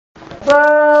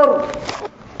أكبر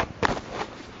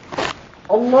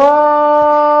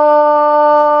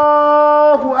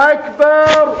الله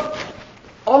أكبر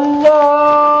الله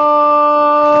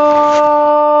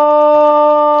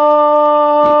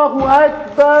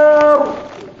أكبر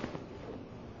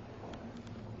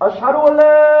أشهد أن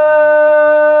لا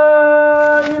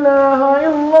إله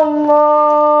إلا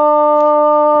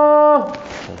الله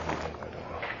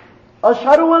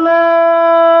أشهد أن لا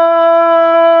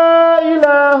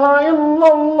إله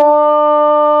إلا الله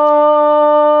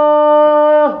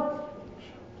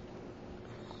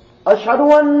أشهد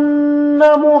أن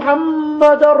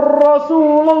محمدا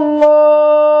رسول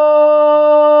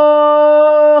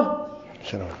الله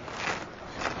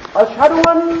أشهد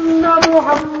أن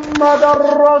محمدا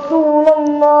رسول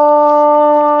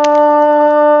الله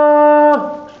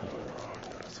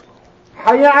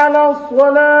حي على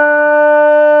الصلاة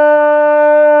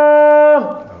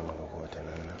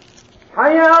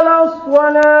حي على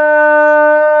الصلاة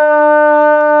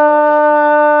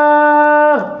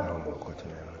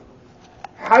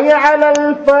حي على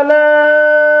الفلاح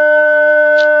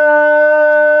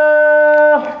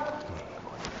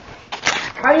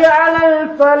حي على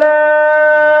الفلاح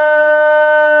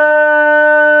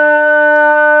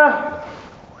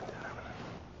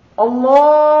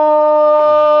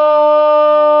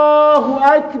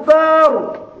الله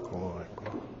أكبر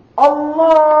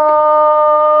الله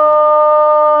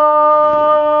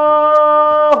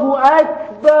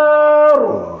أكبر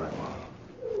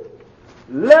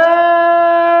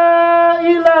لا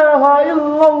إله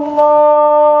إلا الله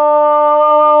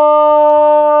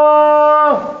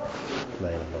لا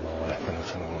إله إلا الله وحده لا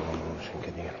شريك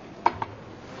له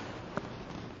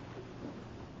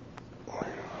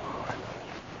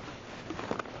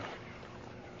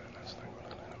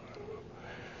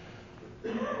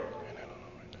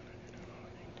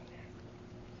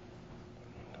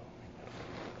له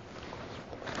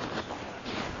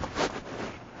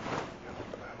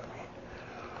الملك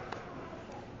كثير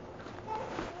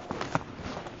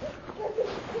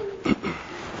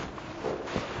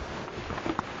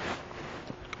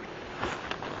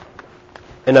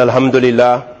إن الحمد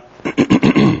لله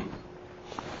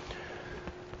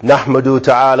نحمده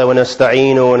تعالى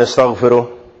ونستعينه ونستغفره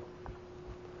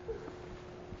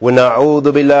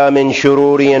ونعوذ بالله من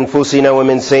شرور أنفسنا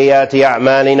ومن سيئات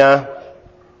أعمالنا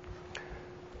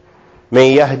من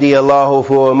يهدي الله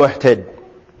فهو مهتد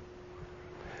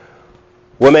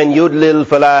ومن يضلل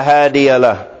فلا هادي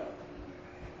له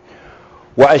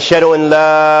وأشهد أن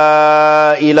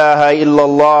لا إله إلا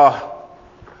الله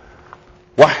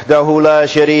وحده لا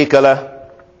شريك له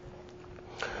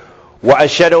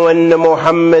وأشهد أن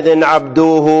محمدا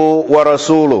عبده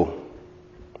ورسوله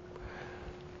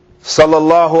صلى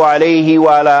الله عليه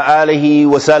وعلى آله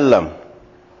وسلم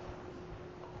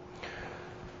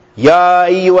يا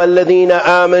أيها الذين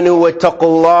آمنوا واتقوا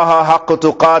الله حق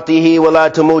تقاته ولا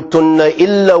تموتن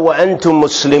إلا وأنتم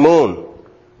مسلمون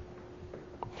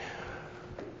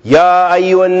يا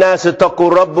أيها الناس اتقوا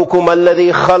ربكم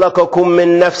الذي خلقكم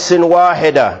من نفس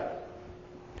واحدة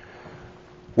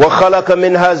وخلق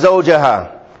منها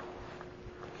زوجها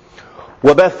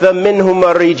وبث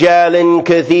منهما رجالا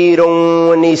كثيرا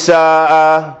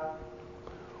ونساء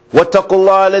واتقوا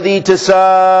الله الذي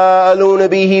تساءلون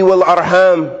به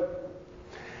والأرحام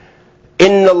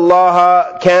إن الله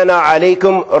كان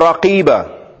عليكم رقيبا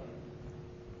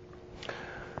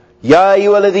يا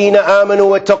أيها الذين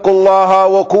آمنوا واتقوا الله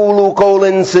وقولوا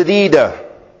قولا سديدا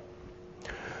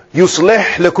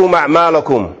يصلح لكم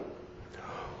أعمالكم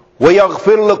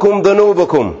ويغفر لكم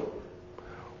ذنوبكم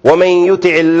ومن يطع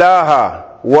الله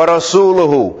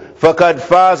ورسوله فقد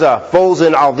فاز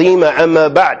فوزا عظيما. أما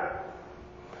بعد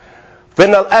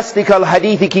فإن الأصدق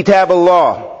الحديث كتاب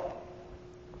الله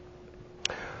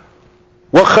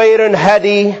وخير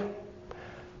الهدي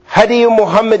هدي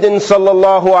محمد صلى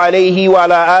الله عليه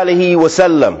وعلى آله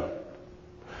وسلم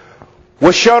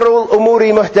وشر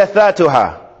الأمور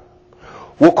محدثاتها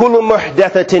وكل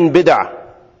محدثة بدعة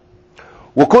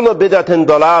وكل بدعة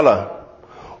ضلالة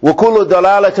وكل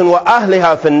ضلالة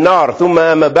وأهلها في النار. ثم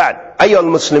أما بعد أيها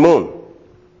المسلمون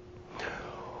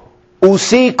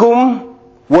أوصيكم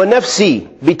ونفسي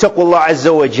بتقوى الله عز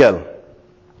وجل.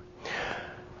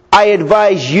 I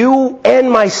advise you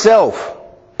and myself,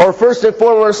 or first and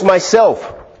foremost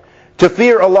myself, to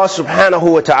fear Allah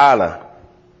subhanahu wa ta'ala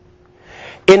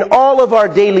in all of our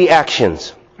daily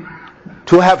actions,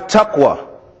 to have taqwa,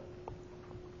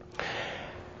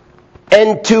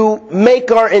 and to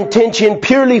make our intention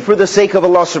purely for the sake of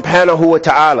Allah subhanahu wa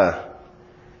ta'ala,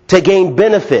 to gain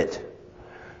benefit,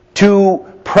 to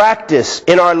practice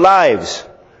in our lives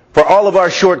for all of our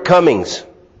shortcomings,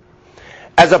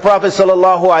 As the Prophet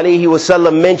sallallahu alaihi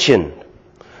wasallam mentioned,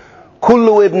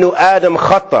 Kullu ibn Adam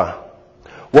khata,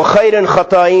 wa khayran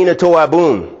khata'in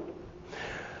tawabun.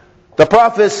 The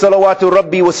Prophet salawatu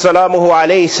rabbi wassalamuhu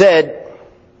alayhi said,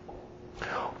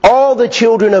 all the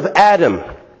children of Adam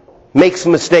makes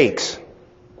mistakes.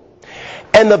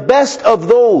 And the best of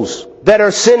those that are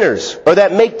sinners, or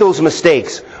that make those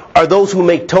mistakes, are those who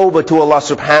make tawbah to Allah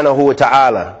subhanahu wa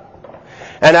ta'ala.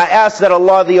 And I ask that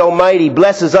Allah the Almighty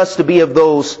blesses us to be of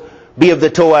those, be of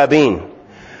the tawabin.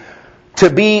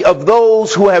 To be of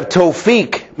those who have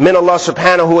tawfiq min Allah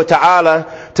subhanahu wa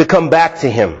ta'ala to come back to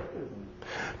Him.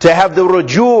 To have the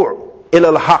ruju' ila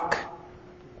al-haq.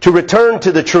 To return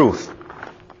to the truth.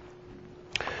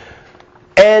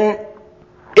 And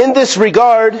in this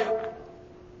regard,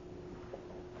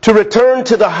 to return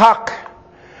to the haq,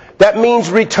 that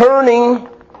means returning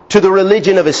to the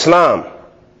religion of Islam.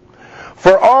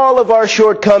 For all of our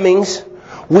shortcomings,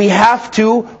 we have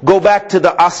to go back to the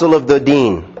asl of the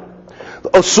deen. The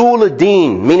usul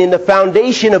ad-deen, meaning the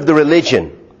foundation of the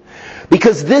religion.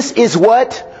 Because this is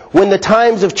what, when the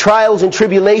times of trials and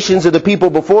tribulations of the people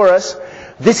before us,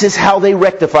 this is how they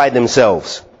rectify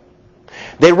themselves.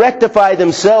 They rectify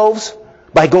themselves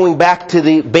by going back to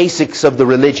the basics of the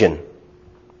religion.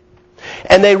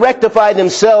 And they rectify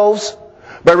themselves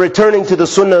by returning to the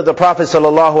sunnah of the Prophet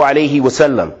sallallahu alaihi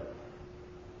wasallam.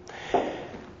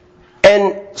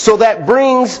 And so that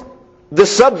brings the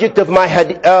subject of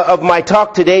my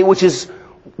talk today, which is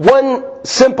one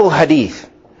simple hadith,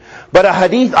 but a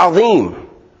hadith azim.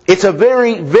 It's a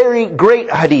very, very great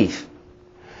hadith.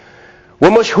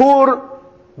 ومشهور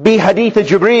بحديث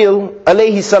جبريل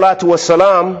عليه الصلاة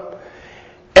والسلام,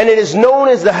 and it is known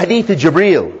as the Hadeeth of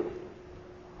Jibreel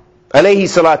عليه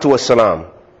الصلاة والسلام.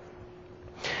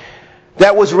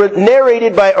 That was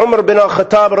narrated by Umar bin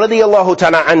al-Khattab رضي الله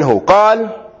تعالى عنه.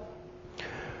 قال: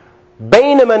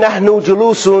 بينما نحن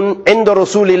جلوس عند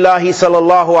رسول الله صلى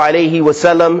الله عليه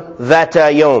وسلم ذات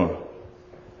يوم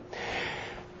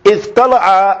إذ طلع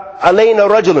علينا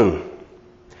رجل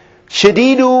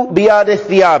شديد بياض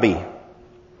الثياب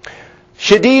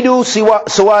شديد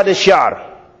سواد الشعر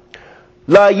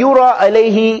لا يرى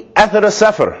عليه أثر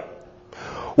السفر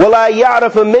ولا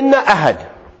يعرف منا أحد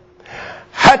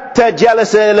حتى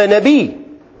جلس إلى النبي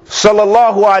صلى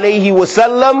الله عليه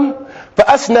وسلم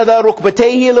فأسند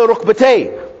ركبتيه إلى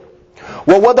ركبتيه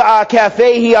ووضع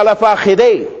كافيه على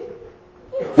فخذيه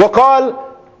وقال: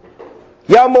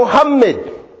 يا محمد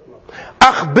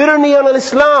أخبرني عن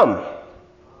الإسلام.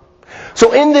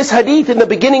 So in this hadith, in the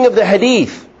beginning of the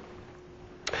hadith,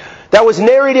 that was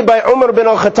narrated by Umar bin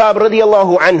al-Khattab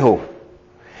radiyallahu anhu,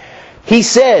 he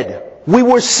said, we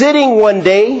were sitting one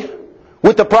day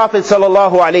with the Prophet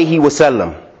sallallahu alaihi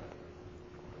wasallam,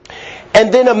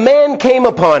 and then a man came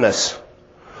upon us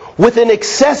with an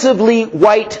excessively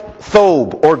white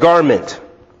thobe or garment,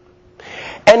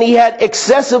 and he had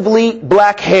excessively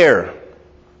black hair,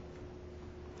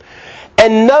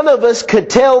 and none of us could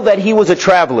tell that he was a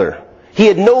traveler. He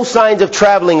had no signs of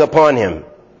traveling upon him.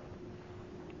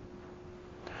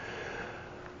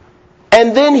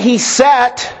 And then he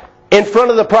sat in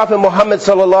front of the Prophet Muhammad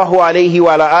sallallahu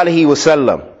alaihi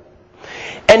wasallam,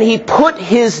 and he put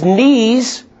his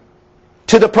knees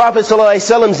to the Prophet sallallahu alaihi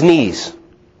wasallam's knees.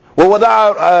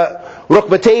 وَوَضَعَ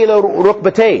رُكْبَتَيْهِ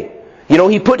لِرُكْبَتَيْهِ. You know,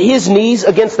 he put his knees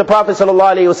against the Prophet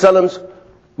sallallahu alaihi wasallam's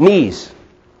knees.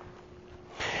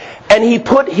 And he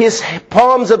put his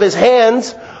palms of his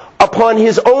hands upon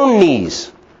his own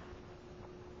knees.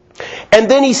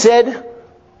 And then he said,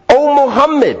 O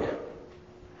Muhammad,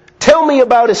 tell me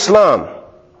about Islam.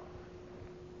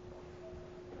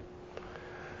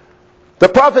 The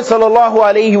Prophet sallallahu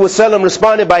alaihi wasallam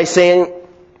responded by saying,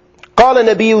 قال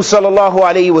النبي صلى الله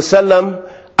عليه وسلم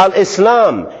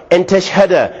الإسلام أن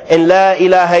تشهد أن لا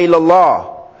إله إلا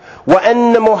الله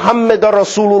وأن محمد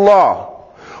رسول الله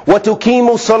وتقيم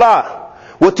الصلاة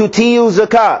وتؤتي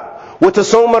الزكاة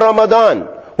وتصوم رمضان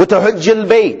وتحج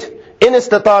البيت إن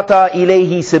استطعت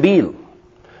إليه سبيل.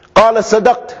 قال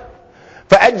صدقت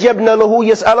فأجبنا له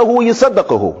يسأله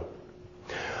يصدقه.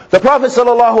 The Prophet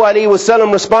sallallahu alaihi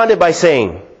wasallam responded by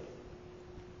saying,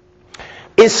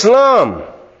 Islam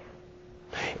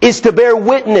is to bear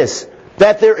witness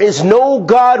that there is no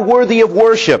God worthy of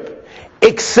worship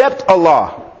except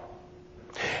Allah,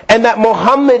 and that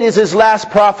Muhammad is his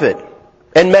last prophet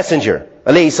and messenger,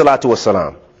 alayhi salatu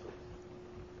wasalam.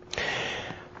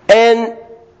 And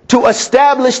to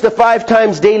establish the 5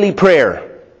 times daily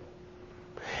prayer,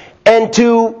 and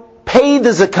to pay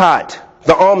the zakat,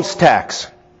 the alms tax,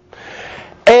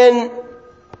 and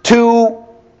to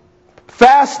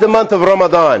fast the month of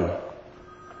Ramadan,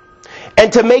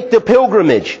 and to make the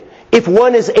pilgrimage if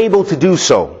one is able to do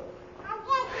so.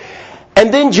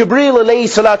 And then Jibreel alayhi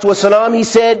salatu wasalam, he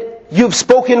said, you've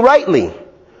spoken rightly.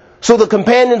 So the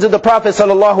companions of the Prophet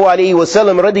sallallahu alaihi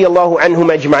wasallam radiyallahu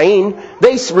anhum ajma'een,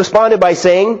 they responded by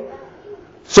saying,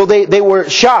 so they were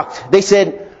shocked. They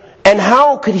said, and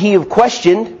how could he have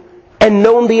questioned and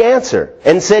known the answer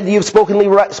and said you've spoken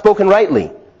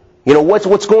rightly? You know,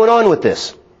 what's going on with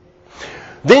this?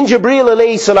 Then Jibreel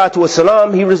alayhi salatu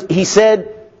wasalam, he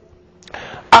said,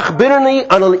 Akhbirni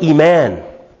an al-iman.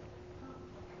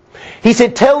 He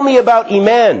said, tell me about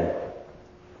iman.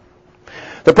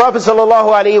 The Prophet sallallahu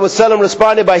alaihi wasallam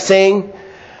responded by saying,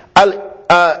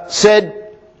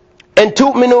 said, and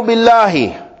tu'minu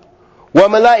billahi wa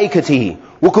malaikatihi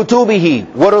wa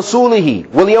kutubihi wa rasulihi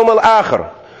wal yawm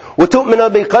al-akhir wa tu'minu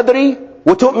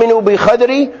bi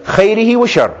khadri khayrihi wa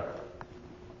shar.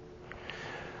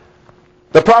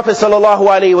 The Prophet sallallahu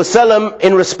alaihi wasallam,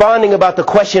 in responding about the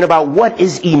question about what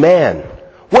is iman,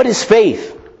 what is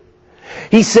faith,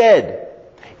 he said,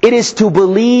 it is to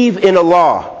believe in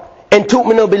Allah, and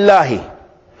tu'minu billahi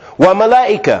wa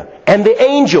malaika, and the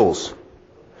angels,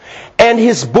 and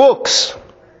His books,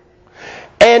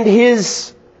 and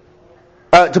His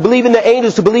to believe in the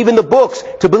angels, to believe in the books,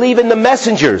 to believe in the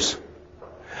messengers,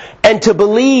 and to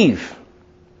believe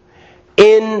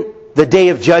in the day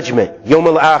of judgment, Yawm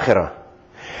al-Akhirah,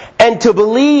 and to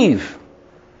believe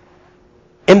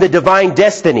in the divine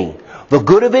destiny, the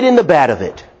good of it and the bad of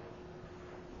it.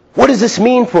 What does this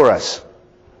mean for us?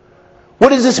 What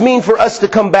does this mean for us to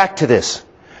come back to this?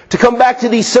 To come back to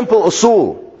these simple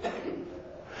usul?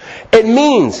 It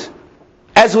means,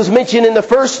 as was mentioned in the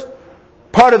first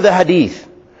part of the hadith,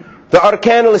 the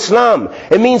Arkan al-Islam,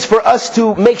 it means for us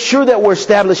to make sure that we're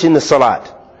establishing the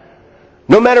salat.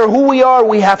 No matter who we are,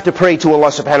 we have to pray to Allah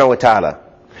subhanahu wa ta'ala.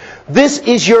 This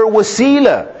is your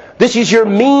wasila. This is your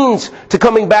means to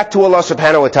coming back to Allah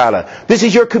subhanahu wa ta'ala. This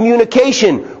is your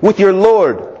communication with your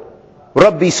Lord,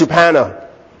 Rabbi subhanahu.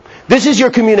 This is your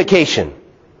communication.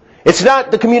 It's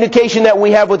not the communication that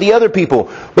we have with the other people,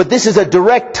 but this is a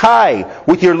direct tie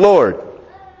with your Lord.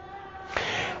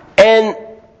 And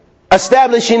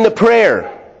establishing the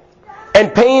prayer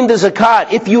and paying the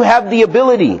zakat, if you have the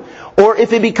ability, or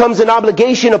if it becomes an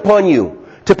obligation upon you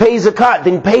to pay zakat,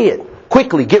 then pay it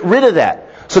quickly. Get rid of that,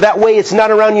 so that way it's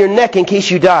not around your neck in case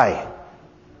you die.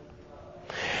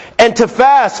 And to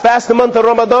fast the month of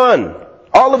Ramadan.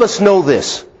 All of us know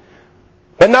this,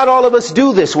 but not all of us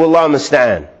do this, wallahu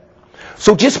musta'an.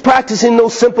 So just practicing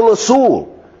those simple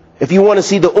usul, if you want to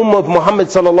see the ummah of Muhammad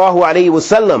sallallahu alaihi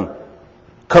wasallam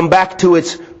come back to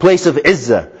its place of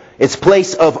izzah, its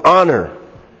place of honor.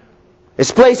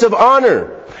 Its place of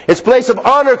honor. Its place of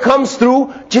honor comes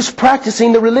through just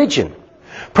practicing the religion.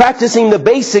 Practicing the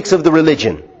basics of the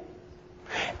religion.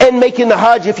 And making the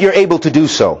hajj if you're able to do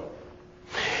so.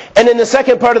 And in the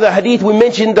second part of the hadith we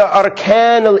mentioned the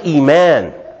arkan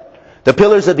al-iman. The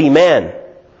pillars of iman.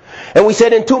 And we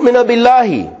said in tu'mina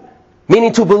billahi,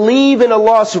 meaning to believe in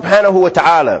Allah subhanahu wa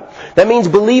ta'ala. That means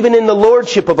believing in the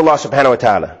lordship of Allah subhanahu wa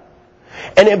ta'ala.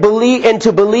 And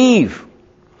to believe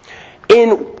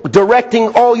in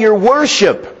directing all your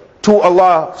worship to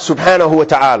Allah subhanahu wa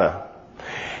ta'ala.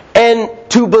 And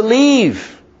to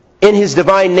believe in His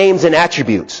divine names and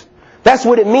attributes. That's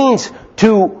what it means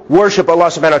to worship Allah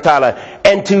subhanahu wa ta'ala.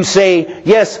 And to say,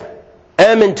 yes,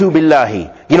 amantu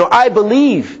billahi. You know, I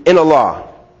believe in Allah.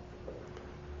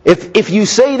 If you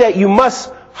say that, you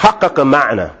must haqqaqa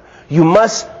ma'na. You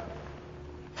must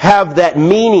have that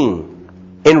meaning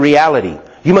in reality.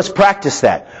 You must practice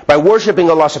that by worshipping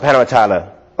Allah subhanahu wa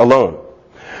ta'ala alone.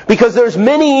 Because there's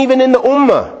many even in the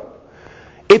ummah.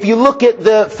 If you look at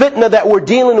the fitna that we're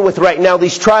dealing with right now,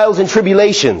 these trials and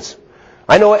tribulations.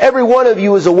 I know every one of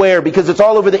you is aware because it's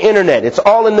all over the internet. It's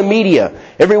all in the media.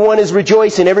 Everyone is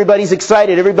rejoicing. Everybody's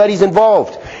excited. Everybody's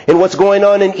involved in what's going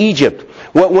on in Egypt.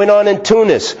 What went on in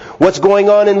Tunis. What's going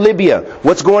on in Libya.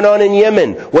 What's going on in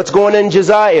Yemen. What's going on in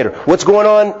Jazair. What's going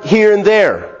on here and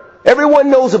there. Everyone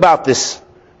knows about this.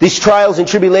 These trials and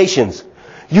tribulations.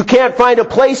 You can't find a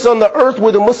place on the earth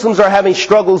where the Muslims are having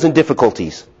struggles and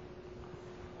difficulties.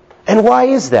 And why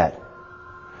is that?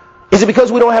 Is it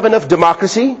because we don't have enough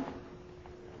democracy?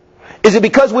 Is it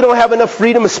because we don't have enough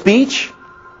freedom of speech?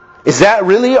 Is that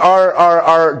really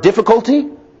our difficulty?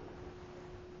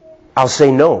 I'll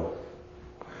say no.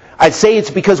 I'd say it's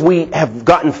because we have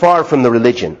gotten far from the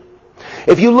religion.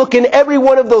 If you look in every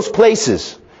one of those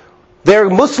places, they're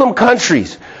Muslim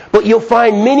countries, but you'll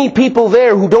find many people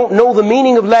there who don't know the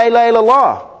meaning of La ilaha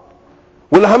illallah.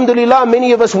 Well, alhamdulillah,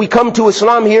 many of us, we come to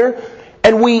Islam here,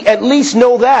 and we at least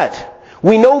know that.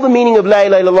 We know the meaning of La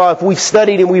ilaha illallah if we've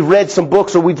studied and we've read some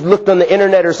books or we've looked on the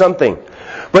internet or something.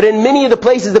 But in many of the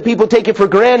places the people take it for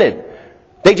granted.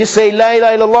 They just say, La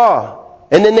ilaha illallah,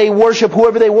 and then they worship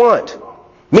whoever they want.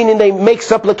 Meaning they make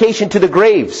supplication to the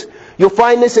graves. You'll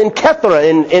find this in Kethra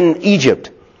in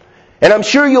Egypt. And I'm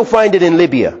sure you'll find it in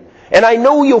Libya. And I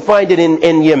know you'll find it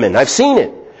in Yemen. I've seen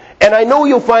it. And I know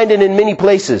you'll find it in many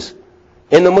places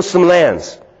in the Muslim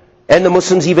lands. And the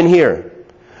Muslims even here.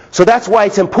 So that's why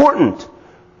it's important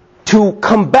to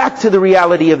come back to the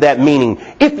reality of that meaning,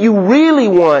 if you really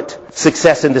want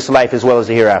success in this life as well as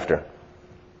the hereafter.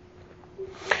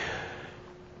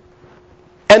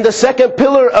 And the second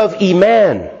pillar of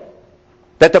Iman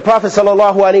that the Prophet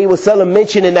ﷺ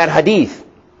mentioned in that hadith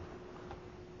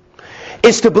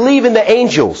is to believe in the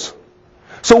angels.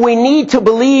 So we need to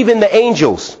believe in the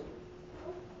angels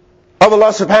of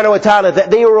Allah subhanahu wa ta'ala, that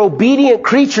they are obedient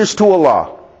creatures to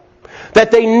Allah,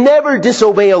 that they never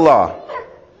disobey Allah,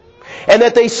 and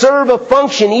that they serve a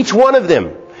function, each one of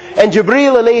them. And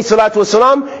Jibreel alayhi salatu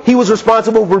wasalam, he was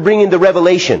responsible for bringing the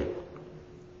revelation.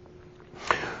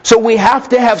 So we have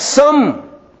to have some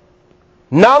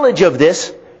knowledge of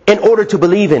this in order to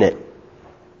believe in it.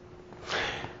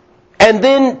 And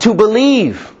then to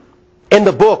believe in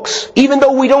the books, even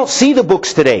though we don't see the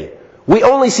books today. We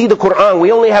only see the Qur'an,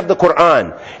 we only have the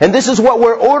Qur'an. And this is what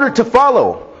we're ordered to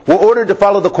follow. We're ordered to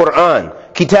follow the Qur'an,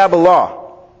 Kitab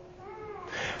Allah.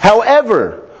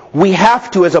 However, we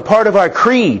have to, as a part of our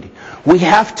creed, we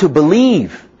have to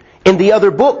believe in the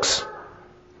other books.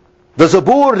 The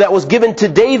Zabur that was given to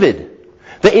David,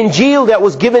 the Injil that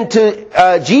was given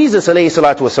to Jesus alayhi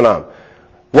salatu wasalam,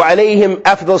 wa alayhim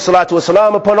afdal salatu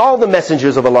wasalam, upon all the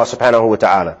messengers of Allah subhanahu wa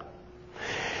ta'ala.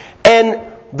 And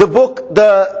the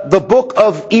book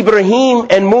of Ibrahim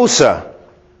and Musa.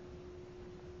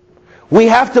 We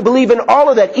have to believe in all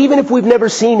of that, even if we've never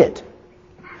seen it.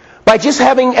 By just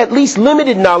having at least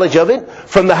limited knowledge of it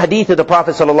from the hadith of the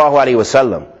Prophet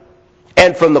ﷺ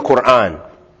and from the Qur'an.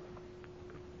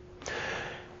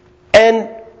 And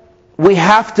we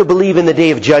have to believe in the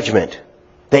Day of Judgment.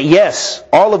 That yes,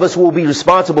 all of us will be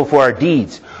responsible for our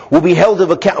deeds. We'll be held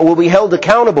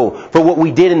accountable for what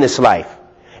we did in this life.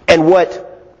 And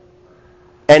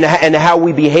how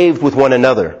we behaved with one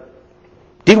another.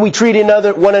 Did we treat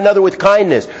one another with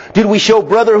kindness? Did we show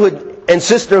brotherhood and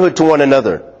sisterhood to one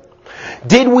another?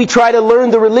 Did we try to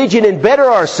learn the religion and better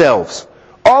ourselves?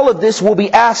 All of this will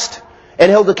be asked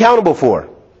and held accountable for.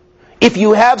 If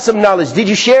you have some knowledge, did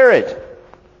you share it?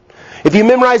 If you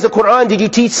memorize the Qur'an, did you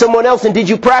teach someone else and did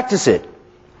you practice it?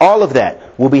 All of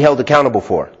that will be held accountable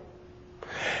for.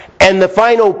 And the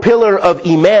final pillar of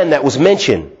Iman that was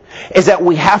mentioned is that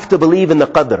we have to believe in the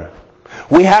Qadr.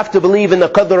 We have to believe in the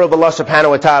Qadr of Allah subhanahu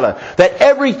wa ta'ala. That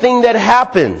everything that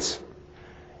happens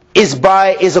is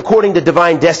according to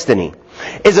divine destiny.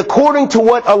 Is according to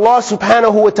what Allah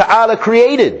subhanahu wa ta'ala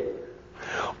created.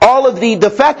 All of the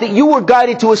fact that you were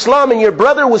guided to Islam and your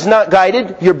brother was not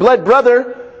guided, your blood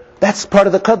brother, that's part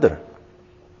of the Qadr.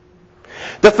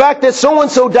 The fact that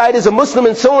so-and-so died as a Muslim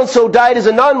and so-and-so died as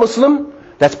a non-Muslim,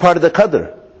 that's part of the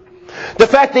Qadr. The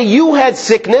fact that you had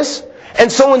sickness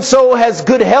and so-and-so has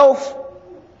good health,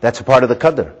 that's a part of the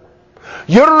Qadr.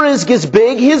 Your rizq is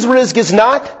big, his rizq is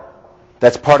not,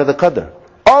 that's part of the Qadr.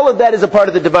 All of that is a part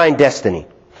of the divine destiny.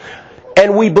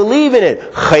 And we believe in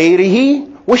it.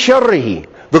 Khayrihi wa sharrihi.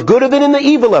 The good of it and the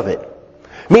evil of it.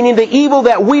 Meaning the evil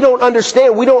that we don't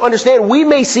understand. We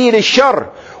may see it as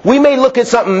shar. We may look at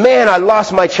something, man, I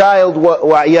lost my child,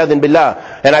 wa'iyadhan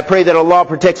billah. And I pray that Allah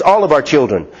protects all of our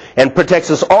children. And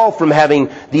protects us all from having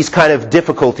these kind of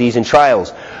difficulties and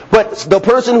trials. But the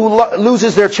person who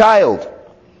loses their child,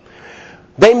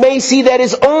 they may see that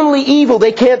as only evil.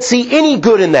 They can't see any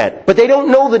good in that. But they don't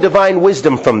know the divine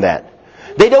wisdom from that.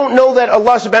 They don't know that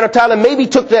Allah subhanahu wa ta'ala maybe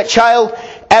took that child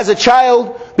as a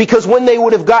child because when they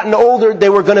would have gotten older, they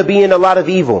were going to be in a lot of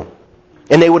evil.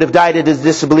 And they would have died as a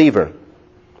disbeliever.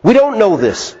 We don't know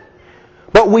this.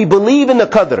 But we believe in the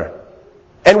Qadr.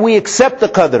 And we accept the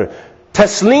Qadr.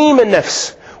 Taslim and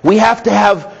nafs. We have to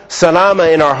have salama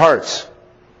in our hearts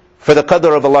for the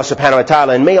Qadr of Allah subhanahu wa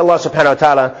ta'ala. And may Allah subhanahu wa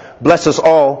ta'ala bless us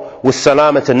all with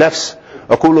salamat and nafs.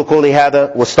 أقول قولي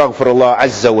هذا واستغفر الله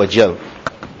عز وجل.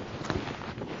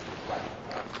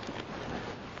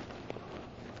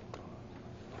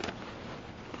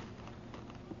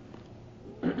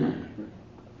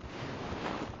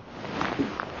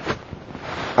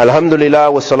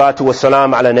 Alhamdulillah wa salatu wa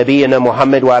salam ala nabiyyina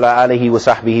Muhammad wa ala alihi wa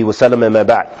sahbihi wa sallam amma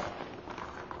ba'd.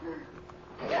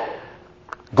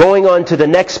 Going on to the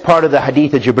next part of the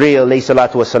Hadeeth of Jibreel alayhi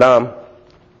salatu wa salam.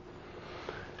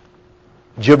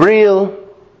 Jibreel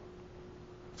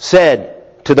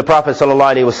said to the Prophet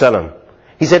sallallahu alayhi wa sallam,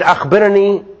 he said,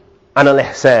 Akhbirni an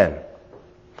al-ihsan.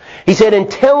 He said,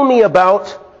 and tell me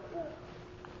about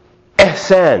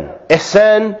ihsan.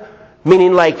 Ihsan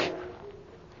meaning like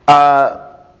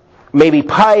maybe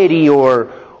piety or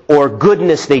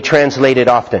goodness, they translate it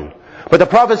often. But the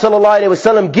Prophet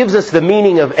ﷺ gives us the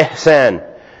meaning of ihsan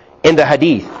in the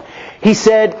hadith. He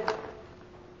said,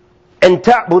 أن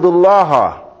تعبد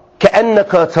الله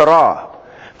كأنك تراه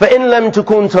فإن لم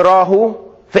تكن تراه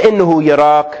فإنه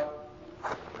يراك.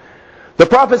 The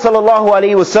Prophet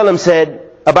ﷺ said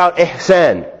about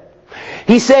ihsan,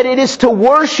 he said it is to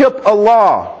worship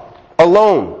Allah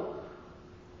alone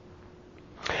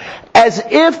as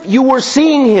if you were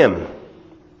seeing Him.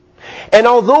 And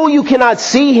although you cannot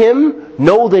see Him,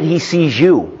 know that He sees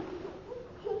you.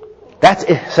 That's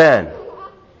ihsan.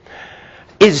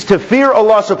 Is to fear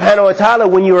Allah subhanahu wa ta'ala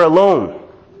when you're alone.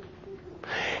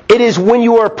 It is when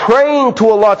you are praying to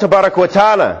Allah tabarak wa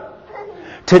ta'ala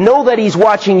to know that He's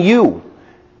watching you,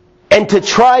 and to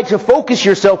try to focus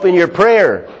yourself in your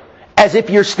prayer as if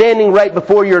you're standing right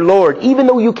before your Lord, even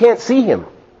though you can't see Him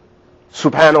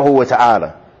subhanahu wa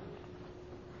ta'ala.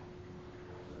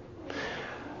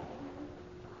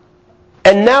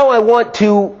 And now I want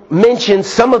to mention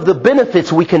some of the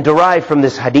benefits we can derive from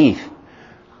this hadith.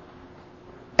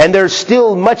 And there's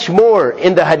still much more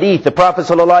in the hadith. The Prophet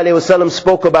ﷺ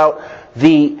spoke about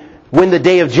when the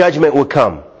day of judgment would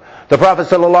come. The Prophet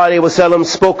ﷺ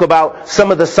spoke about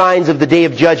some of the signs of the day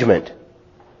of judgment.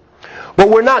 But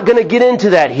we're not going to get into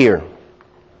that here.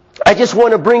 I just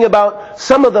want to bring about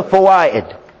some of the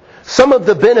fawaid, some of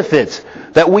the benefits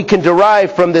that we can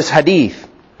derive from this hadith.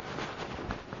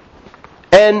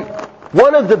 And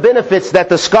one of the benefits that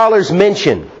the scholars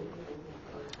mention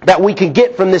that we can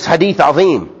get from this hadith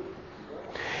azim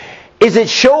is it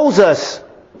shows us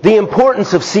the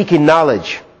importance of seeking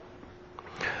knowledge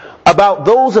about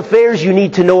those affairs you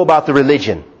need to know about the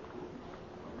religion.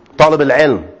 Talib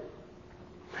al-ilm.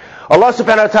 Allah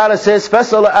subhanahu wa ta'ala says,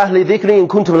 فَاسْأَلَ أَهْلِ ذِكْرِ إِن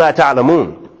كُنْتُمْ لَا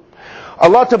تَعْلَمُونَ.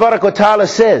 Allah tabarak wa ta'ala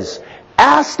says,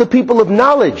 ask the people of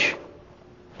knowledge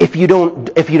if you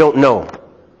don't know.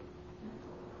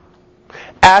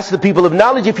 Ask the people of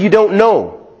knowledge if you don't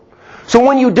know. So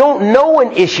when you don't know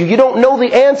an issue, you don't know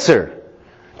the answer,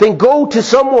 then go to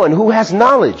someone who has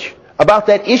knowledge about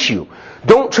that issue.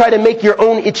 Don't try to make your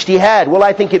own ijtihad. Well,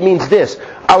 I think it means this.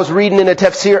 I was reading in a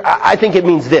tafsir, I think it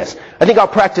means this. I think I'll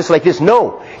practice like this.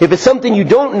 No. If it's something you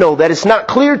don't know, that it's not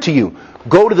clear to you,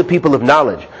 go to the people of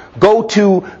knowledge. Go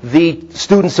to the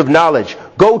students of knowledge.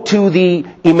 Go to the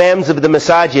imams of the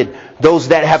masajid, those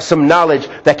that have some knowledge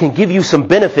that can give you some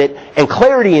benefit and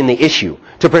clarity in the issue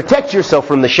to protect yourself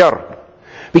from the shar.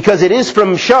 Because it is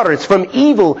from shar, it's from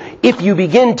evil if you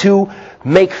begin to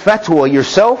make fatwa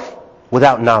yourself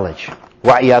without knowledge.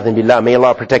 Wa'iyadhin billah. May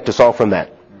Allah protect us all from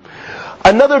that.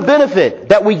 Another benefit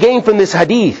that we gain from this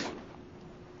hadith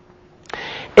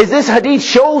is this hadith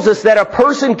shows us that a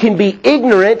person can be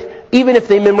ignorant even if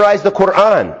they memorize the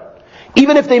Quran.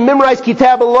 Even if they memorize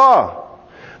Kitab Allah.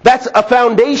 That's a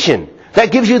foundation.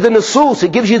 That gives you the nusus,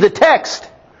 it gives you the text.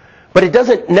 But it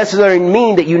doesn't necessarily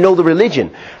mean that you know the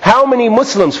religion. How many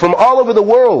Muslims from all over the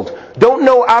world don't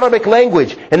know Arabic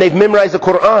language and they've memorized the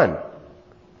Quran?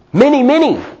 Many,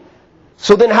 many.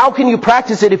 So then how can you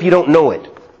practice it if you don't know it?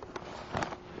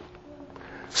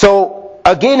 So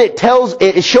again,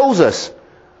 it shows us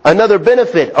another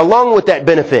benefit along with that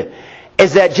benefit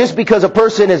is that just because a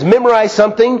person has memorized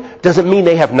something doesn't mean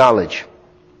they have knowledge.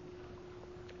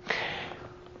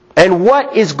 And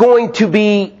what is going to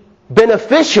be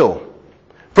beneficial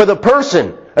for the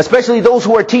person, especially those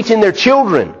who are teaching their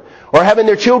children or having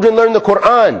their children learn the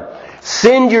Quran,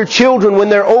 send your children when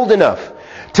they're old enough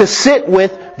to sit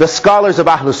with the scholars of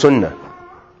Ahlul Sunnah.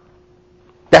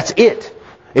 That's it.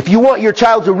 If you want your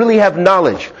child to really have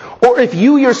knowledge, or if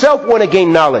you yourself want to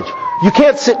gain knowledge, you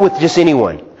can't sit with just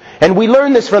anyone. And we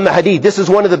learn this from the hadith. This is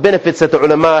one of the benefits that the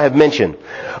ulama have mentioned.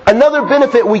 Another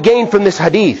benefit we gain from this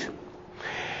hadith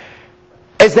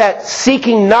is that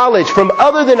seeking knowledge from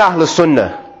other than Ahlul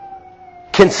Sunnah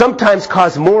can sometimes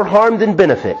cause more harm than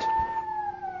benefit.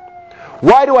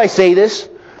 Why do I say this?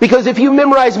 Because if you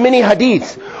memorize many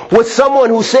hadiths with someone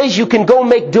who says you can go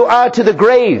make dua to the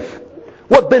grave,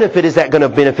 what benefit is that going to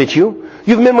benefit you?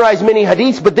 You've memorized many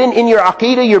hadiths, but then in your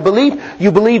aqidah, your belief,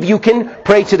 you believe you can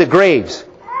pray to the graves.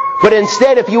 But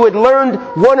instead, if you had learned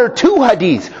one or two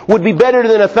hadiths, would be better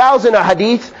than 1,000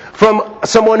 hadiths from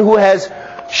someone who has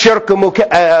shirk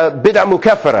bid'ah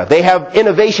mukaffara. They have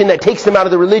innovation that takes them out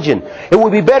of the religion. It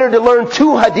would be better to learn 2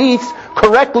 hadiths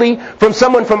correctly from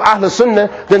someone from Ahlul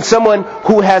Sunnah than someone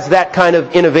who has that kind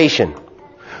of innovation.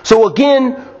 So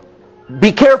again,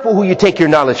 be careful who you take your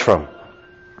knowledge from.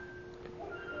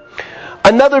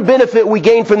 Another benefit we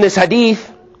gain from this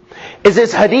hadith is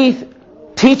this hadith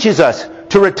teaches us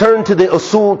to return to the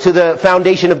usul, to the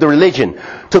foundation of the religion,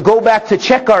 to go back to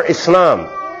check our Islam,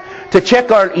 to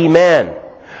check our iman,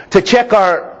 to check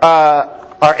our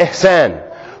ihsan.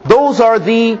 Those are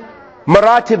the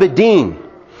maratib ad-din.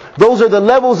 Those are the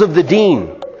levels of the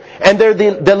deen. And they're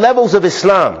the levels of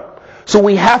Islam. So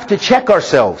we have to check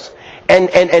ourselves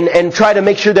and try to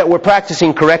make sure that we're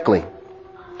practicing correctly.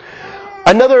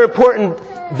 Another important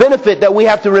benefit that we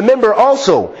have to remember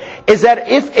also is that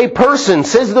if a person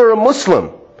says they're a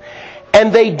Muslim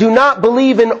and they do not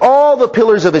believe in all the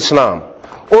pillars of Islam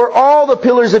or all the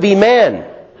pillars of Iman,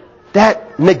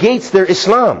 that negates their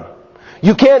Islam.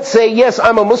 You can't say, yes,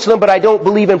 I'm a Muslim, but I don't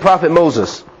believe in Prophet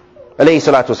Moses, alayhi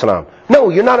salatu wasalam. No,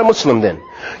 you're not a Muslim then.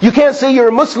 You can't say you're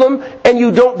a Muslim and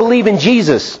you don't believe in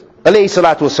Jesus, alayhi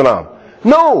salatu wasalam.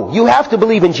 No, you have to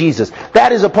believe in Jesus.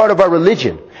 That is a part of our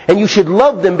religion. And you should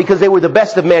love them because they were the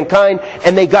best of mankind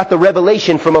and they got the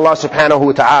revelation from Allah subhanahu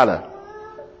wa ta'ala.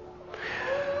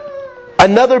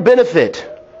 Another benefit,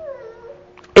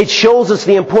 it shows us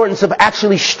the importance of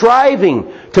actually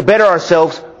striving to better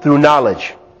ourselves through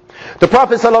knowledge. The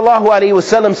Prophet sallallahu alaihi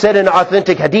wasallam said in an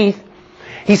authentic hadith,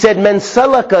 he said, "Man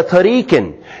salaka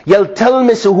tariqan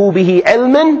yaltalmisuhu bihi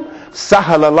ilman,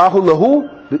 sahalallahu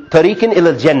lahu tariqan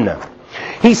ila al-jannah."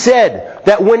 He said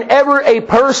that whenever a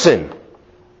person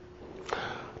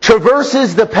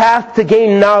traverses the path to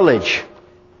gain knowledge,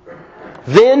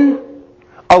 then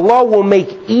Allah will make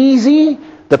easy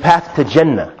the path to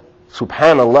Jannah.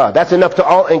 Subhanallah. That's enough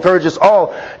to encourage us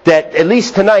all that at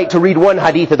least tonight to read one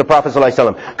hadith of the Prophet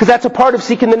ﷺ. Because that's a part of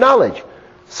seeking the knowledge.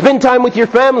 Spend time with your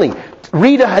family.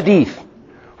 Read a hadith.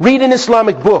 Read an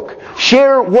Islamic book.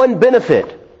 Share one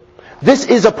benefit. This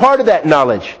is a part of that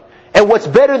knowledge. And what's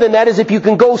better than that is if you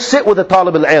can go sit with a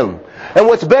talib al-ilm. And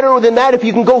what's better than that if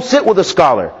you can go sit with a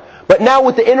scholar. But now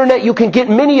with the internet you can get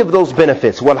many of those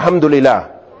benefits.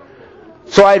 Walhamdulillah.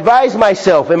 So I advise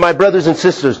myself and my brothers and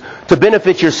sisters to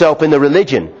benefit yourself in the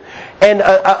religion. And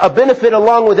a benefit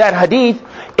along with that hadith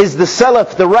is the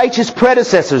salaf, the righteous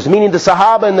predecessors, meaning the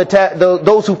sahaba and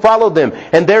those who followed them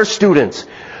and their students.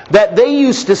 That they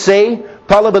used to say,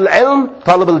 talib al-ilm,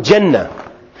 talib al-jannah.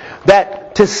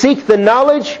 That to seek the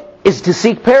knowledge is to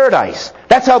seek paradise.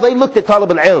 That's how they looked at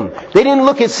talib al-ilm. They didn't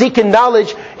look at seeking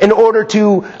knowledge in order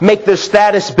to make their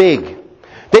status big.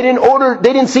 They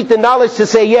didn't seek the knowledge to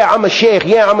say, yeah, I'm a sheikh,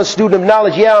 yeah, I'm a student of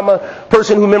knowledge, yeah, I'm a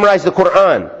person who memorized the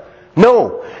Quran.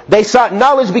 No. They sought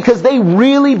knowledge because they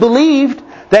really believed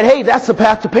that, hey, that's the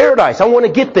path to paradise. I want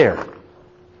to get there.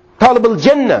 Talib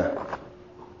al-Jannah.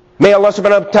 May Allah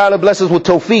subhanahu wa ta'ala bless us with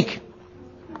tawfiq.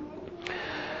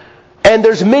 And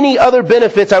there's many other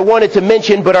benefits I wanted to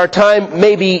mention, but our time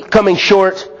may be coming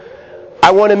short.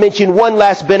 I want to mention one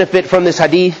last benefit from this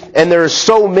hadith, and there are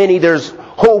so many, there's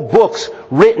whole books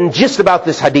written just about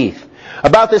this hadith.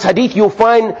 About this hadith you'll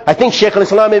find, I think Shaykh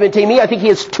al-Islam ibn Taymiyyah, I think he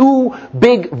has 2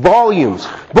 big volumes,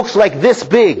 books like this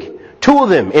big, 2 of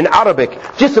them in Arabic,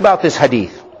 just about this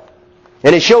hadith.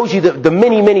 And it shows you the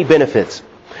many, many benefits.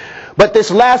 But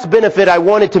this last benefit I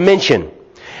wanted to mention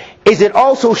is it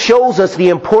also shows us the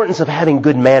importance of having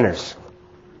good manners.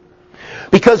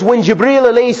 Because when Jibreel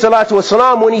alayhi salatu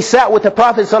wasalam, when he sat with the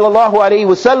Prophet sallallahu alayhi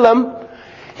wasallam,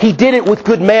 he did it with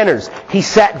good manners. He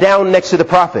sat down next to the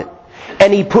Prophet.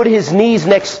 And he put his knees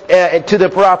next to the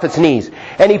Prophet's knees.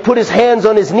 And he put his hands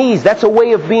on his knees. That's a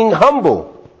way of being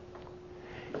humble.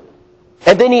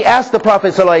 And then he asked the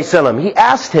Prophet ﷺ, he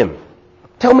asked him,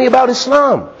 tell me about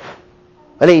Islam.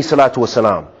 Alayhi salatu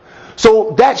wasalam.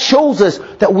 So that shows us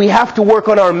that we have to work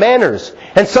on our manners.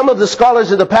 And some of the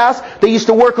scholars of the past, they used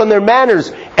to work on their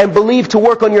manners and believe to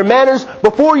work on your manners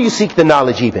before you seek the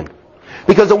knowledge even.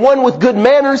 Because the one with good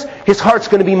manners, his heart's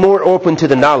going to be more open to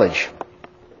the knowledge.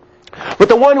 But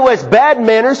the one who has bad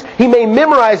manners, he may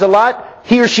memorize a lot,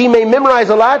 he or she may memorize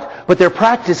a lot, but their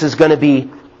practice is going to be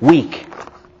weak.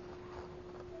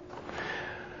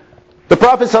 The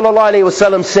Prophet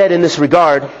ﷺ said in this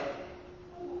regard,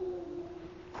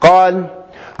 قال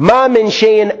ما من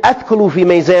شيء أثقل في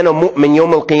ميزان مؤمن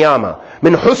يوم القيامة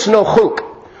من حسن الخلق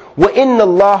وإن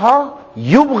الله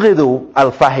يبغض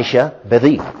الفاحش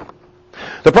بذيء.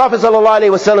 The Prophet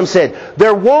ﷺ said,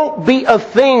 there won't be a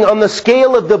thing on the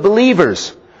scale of the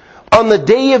believers on the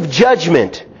day of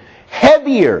judgment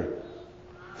heavier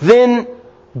than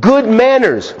good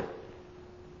manners.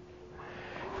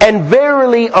 And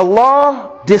verily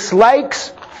Allah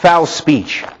dislikes foul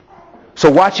speech.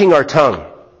 So watching our tongue.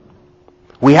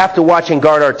 We have to watch and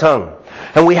guard our tongue.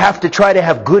 And we have to try to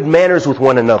have good manners with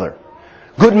one another.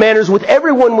 Good manners with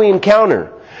everyone we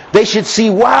encounter. They should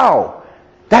see, wow,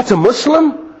 that's a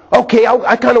Muslim? Okay,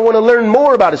 I kind of want to learn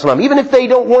more about Islam. Even if they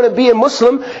don't want to be a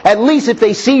Muslim, at least if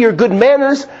they see your good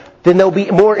manners, then they'll be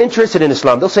more interested in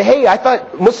Islam. They'll say, hey, I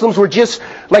thought Muslims were just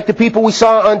like the people we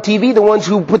saw on TV, the ones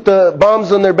who put the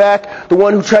bombs on their back, the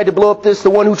one who tried to blow up this, the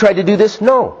one who tried to do this.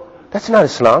 No, that's not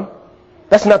Islam.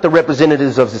 That's not the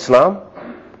representatives of Islam.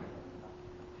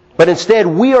 But instead,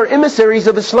 we are emissaries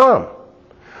of Islam.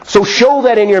 So show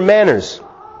that in your manners.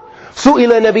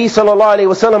 سئل النبي صلى الله عليه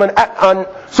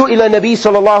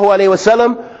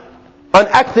وسلم عن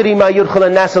أكثر ما يدخل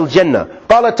الناس الجنة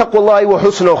قال تقوى الله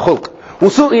وحسن الخلق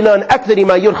وسئل عن أكثر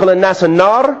ما يدخل الناس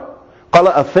النار قال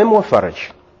الفم والفرج.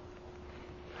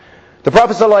 The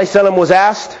Prophet ﷺ was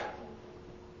asked,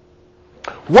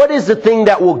 what is the thing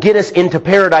that will get us into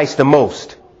paradise the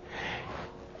most?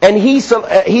 And he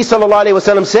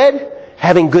ﷺ said,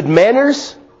 having good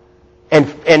manners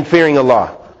and fearing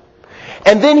Allah.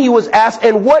 And then he was asked,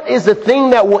 and what is the thing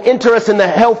that will enter us in the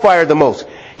hellfire the most?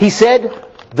 He said,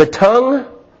 the tongue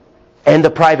and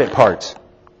the private parts.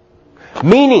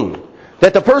 Meaning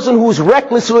that the person who is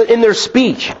reckless in their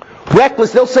speech,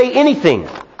 reckless, they'll say anything.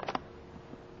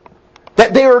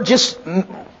 That they are just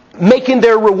making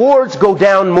their rewards go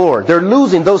down more. They're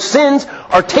losing. Those sins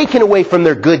are taken away from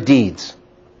their good deeds.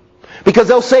 Because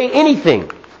they'll say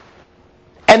anything.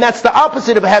 And that's the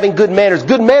opposite of having good manners.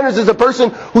 Good manners is a person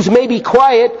who's maybe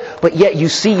quiet, but yet you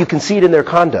can see it in their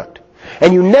conduct.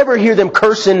 And you never hear them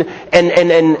cursing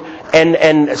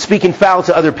and speaking foul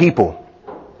to other people.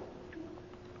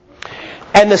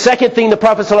 And the second thing the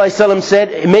Prophet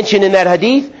ﷺ mentioned in that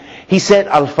hadith, he said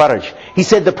al-faraj. He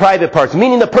said the private parts,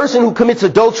 meaning the person who commits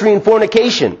adultery and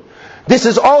fornication. This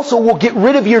is also will get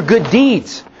rid of your good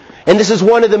deeds. And this is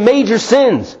one of the major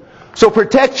sins. So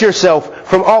protect yourself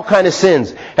from all kind of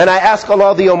sins. And I ask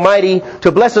Allah the Almighty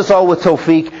to bless us all with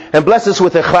tawfiq, and bless us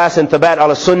with ikhlas and thabat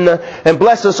ala sunnah, and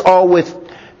bless us all with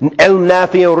ilm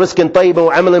nafi and rizq and tayyib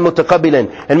and amal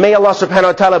mutaqabbilan. And may Allah subhanahu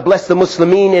wa ta'ala bless the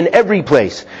Muslimin in every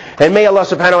place. And may Allah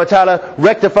subhanahu wa ta'ala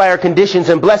rectify our conditions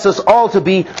and bless us all to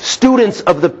be students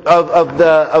of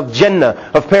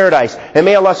Jannah, of paradise. And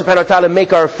may Allah subhanahu wa ta'ala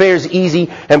make our affairs easy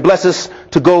and bless us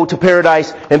to go to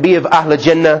paradise and be of Ahl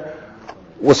Jannah.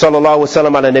 وصلى الله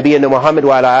وسلم على نبينا محمد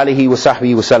وعلى آله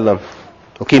وصحبه وسلم.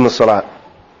 أقيموا الصلاة.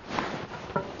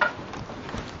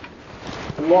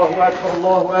 الله أكبر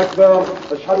الله أكبر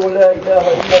أشهد أن لا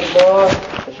إله إلا الله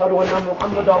أشهد أن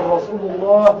محمدا رسول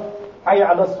الله حي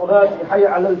على الصلاة حي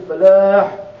على الفلاح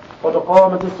قد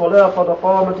قامت الصلاة قد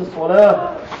قامت الصلاة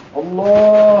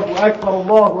الله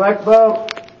أكبر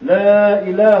لا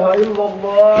إله إلا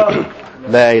الله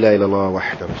لا إله إلا الله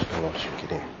وحده لا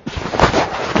شريك له